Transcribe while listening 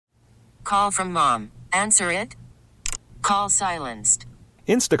call from mom. Answer it. Call silenced.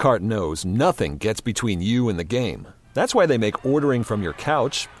 Instacart knows nothing gets between you and the game. That's why they make ordering from your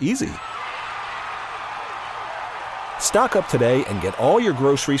couch easy. Stock up today and get all your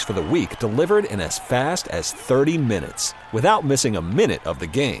groceries for the week delivered in as fast as 30 minutes without missing a minute of the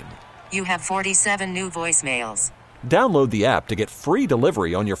game. You have 47 new voicemails. Download the app to get free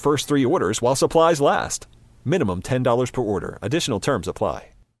delivery on your first 3 orders while supplies last. Minimum $10 per order. Additional terms apply.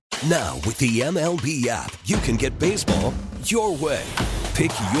 Now, with the MLB app, you can get baseball your way.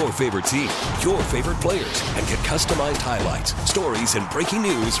 Pick your favorite team, your favorite players, and get customized highlights, stories, and breaking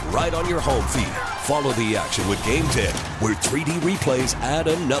news right on your home feed. Follow the action with Game 10, where 3D replays add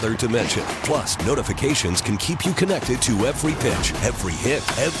another dimension. Plus, notifications can keep you connected to every pitch, every hit,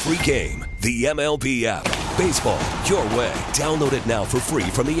 every game. The MLB app. Baseball your way. Download it now for free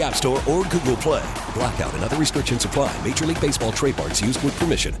from the App Store or Google Play. Blackout and other restrictions apply. Major League Baseball trademarks used with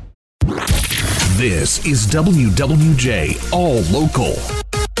permission. This is WWJ All Local.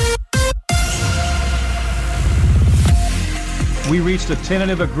 We reached a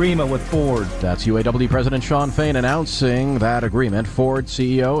tentative agreement with Ford. That's UAW President Shawn Fain announcing that agreement. Ford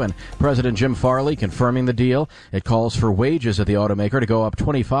CEO and President Jim Farley confirming the deal. It calls for wages at the automaker to go up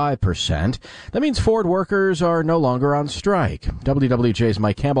 25%. That means Ford workers are no longer on strike. WWJ's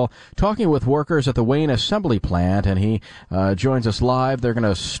Mike Campbell talking with workers at the Wayne Assembly Plant, and he joins us live. They're going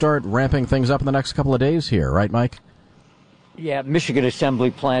to start ramping things up in the next couple of days here, right, Mike? Yeah, Michigan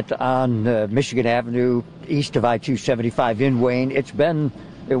Assembly Plant on Michigan Avenue, east of I-275 in Wayne. It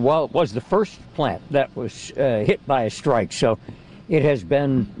was the first plant that was hit by a strike, so it has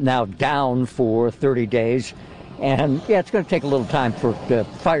been now down for 30 days. And, yeah, it's going to take a little time to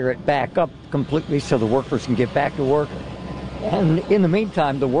fire it back up completely so the workers can get back to work. And in the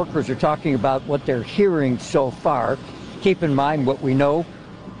meantime, the workers are talking about what they're hearing so far. Keep in mind what we know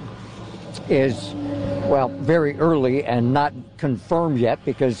is, well, very early and not confirmed yet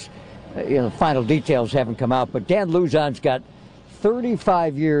because, final details haven't come out. But Dan Luzon's got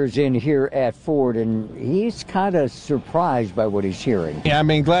 35 years in here at Ford, and he's kind of surprised by what he's hearing. Yeah,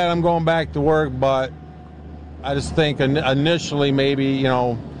 glad I'm going back to work, but I just think initially maybe,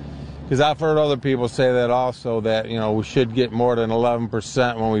 because I've heard other people say that also, that, we should get more than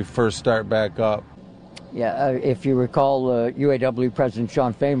 11% when we first start back up. Yeah, if you recall, UAW President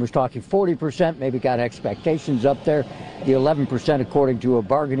Shawn Fain was talking 40%, maybe got expectations up there. The 11%, according to a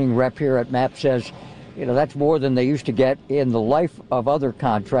bargaining rep here at MAP, says, that's more than they used to get in the life of other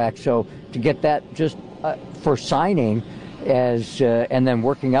contracts. So to get that just for signing and then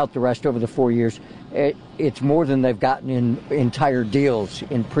working out the rest over the 4 years, it's more than they've gotten in entire deals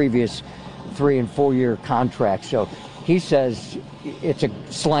in previous 3 and 4 year contracts. So he says it's a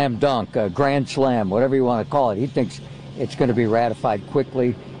slam dunk, a grand slam, whatever you want to call it. He thinks it's going to be ratified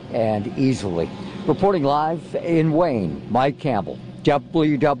quickly and easily. Reporting live in Wayne, Mike Campbell,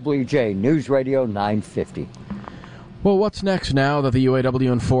 WWJ News Radio 950. Well, what's next now that the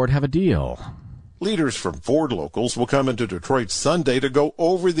UAW and Ford have a deal? Leaders from Ford locals will come into Detroit Sunday to go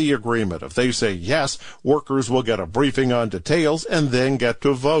over the agreement. If they say yes, workers will get a briefing on details and then get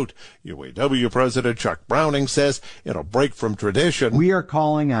to vote. UAW President Chuck Browning says it'll break from tradition. We are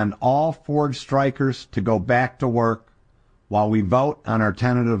calling on all Ford strikers to go back to work while we vote on our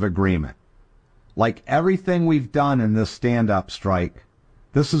tentative agreement. Like everything we've done in this stand-up strike,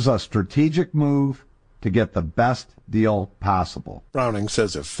 this is a strategic move to get the best deal possible. Browning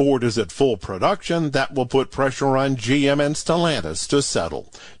says if Ford is at full production, that will put pressure on GM and Stellantis to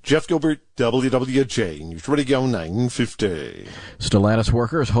settle. Jeff Gilbert, WWJ, News Radio 950. Stellantis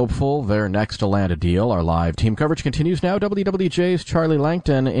workers hopeful their next to land a deal. Our live team coverage continues now. WWJ's Charlie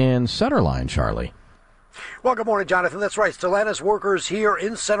Langton in Centerline. Charlie. Well, good morning, Jonathan. That's right. Stellantis workers here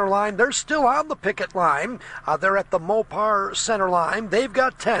in Centerline. They're still on the picket line. They're at the Mopar center line. They've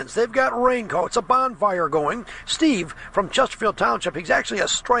got tents. They've got raincoats, a bonfire going. Steve from Chesterfield Township, he's actually a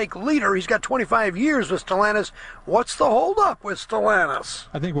strike leader. He's got 25 years with Stellantis. What's the holdup with Stellantis?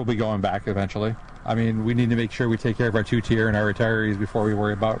 I think we'll be going back eventually. We need to make sure we take care of our two-tier and our retirees before we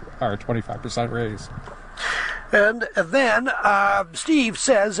worry about our 25% raise. And then Steve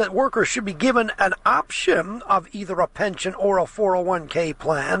says that workers should be given an option of either a pension or a 401k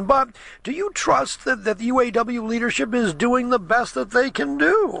plan. But do you trust that the UAW leadership is doing the best that they can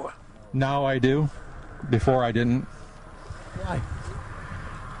do? Now I do. Before I didn't. Why?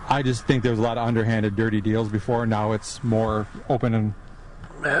 I just think there was a lot of underhanded, dirty deals before. Now it's more open and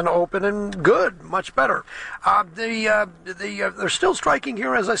good, much better. They're still striking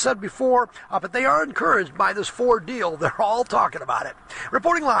here, as I said before, but they are encouraged by this Ford deal. They're all talking about it.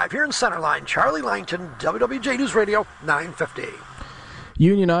 Reporting live here in Centerline, Charlie Langton, WWJ News Radio 950.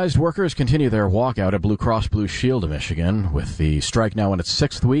 Unionized workers continue their walkout at Blue Cross Blue Shield of Michigan. With the strike now in its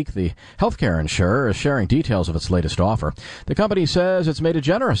 6th week, the healthcare insurer is sharing details of its latest offer. The company says it's made a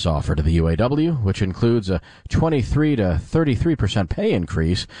generous offer to the UAW, which includes a 23 to 33% pay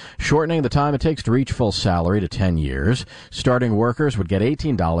increase, shortening the time it takes to reach full salary to 10 years. Starting workers would get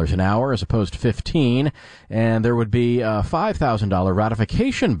 $18 an hour as opposed to $15, and there would be a $5,000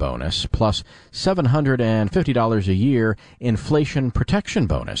 ratification bonus plus $750 a year inflation protection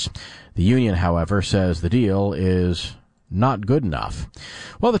bonus. The union, however, says the deal is not good enough.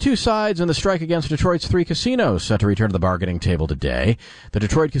 Well, the two sides in the strike against Detroit's 3 casinos set to return to the bargaining table today. The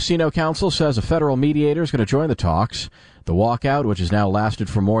Detroit Casino Council says a federal mediator is going to join the talks. The walkout, which has now lasted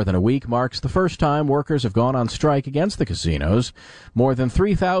for more than a week, marks the first time workers have gone on strike against the casinos. More than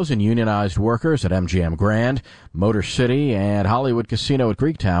 3,000 unionized workers at MGM Grand, Motor City, and Hollywood Casino at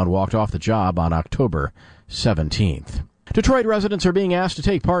Greektown walked off the job on October 17th. Detroit residents are being asked to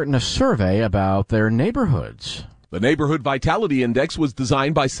take part in a survey about their neighborhoods. The Neighborhood Vitality Index was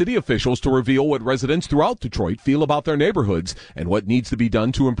designed by city officials to reveal what residents throughout Detroit feel about their neighborhoods and what needs to be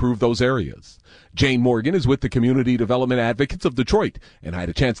done to improve those areas. Jane Morgan is with the Community Development Advocates of Detroit, and I had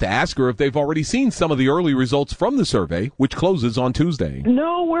a chance to ask her if they've already seen some of the early results from the survey, which closes on Tuesday.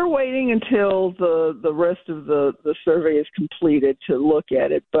 No, we're waiting until the rest of the survey is completed to look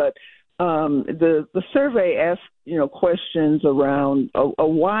at it, but the survey asks, questions around a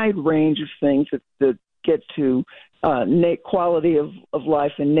wide range of things that get to quality of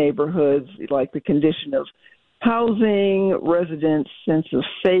life in neighborhoods, like the condition of housing, residents' sense of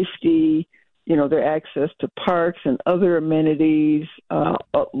safety, their access to parks and other amenities,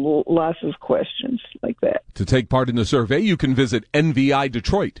 lots of questions like that. To take part in the survey, you can visit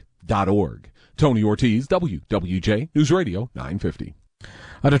nvidetroit.org. Tony Ortiz, WWJ News Radio 950.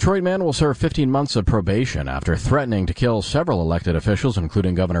 A Detroit man will serve 15 months of probation after threatening to kill several elected officials,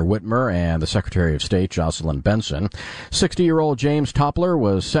 including Governor Whitmer and the Secretary of State, Jocelyn Benson. 60-year-old James Toppler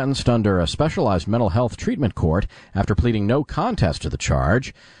was sentenced under a specialized mental health treatment court after pleading no contest to the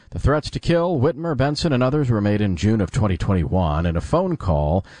charge. The threats to kill Whitmer, Benson, and others were made in June of 2021 in a phone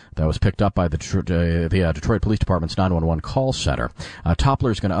call that was picked up by the Detroit Police Department's 911 call center. Toppler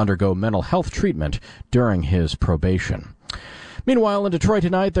is going to undergo mental health treatment during his probation. Meanwhile, in Detroit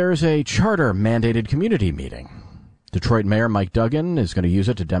tonight, there's a charter-mandated community meeting. Detroit Mayor Mike Duggan is going to use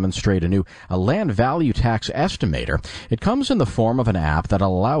it to demonstrate a land value tax estimator. It comes in the form of an app that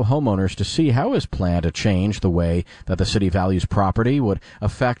will allow homeowners to see how his plan to change the way that the city values property would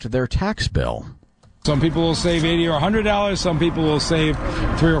affect their tax bill. Some people will save $80 or $100. Some people will save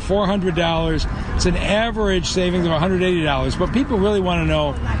 $300 or $400. It's an average savings of $180. But people really want to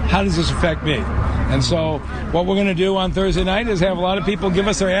know, how does this affect me? And so what we're going to do on Thursday night is have a lot of people give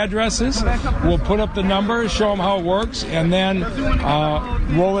us their addresses. We'll put up the numbers, show them how it works, and then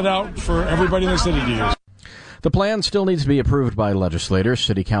roll it out for everybody in the city to use. The plan still needs to be approved by legislators,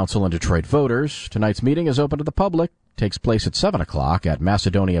 city council, and Detroit voters. Tonight's meeting is open to the public. Takes place at 7 o'clock at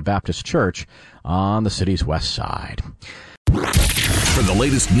Macedonia Baptist Church on the city's west side. For the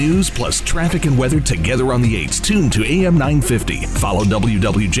latest news plus traffic and weather together on the 8s, tune to AM 950. Follow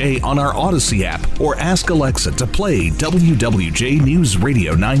WWJ on our Odyssey app or ask Alexa to play WWJ News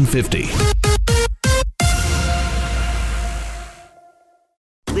Radio 950.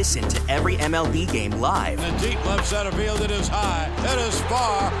 Listen to every MLB game live. In the deep left center field, it is high, it is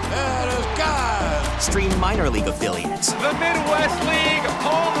far, it is gone. Stream minor league affiliates. The Midwest League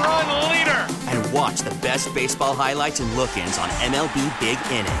home run leader. And watch the best baseball highlights and look-ins on MLB Big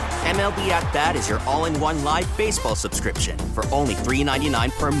Inning. MLB At Bat is your all-in-one live baseball subscription for only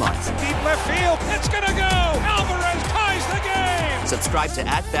 $3.99 per month. Deep left field, it's gonna go. Alvarez ties the game. Subscribe to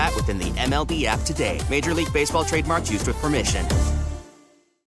At Bat within the MLB app today. Major League Baseball trademarks used with permission.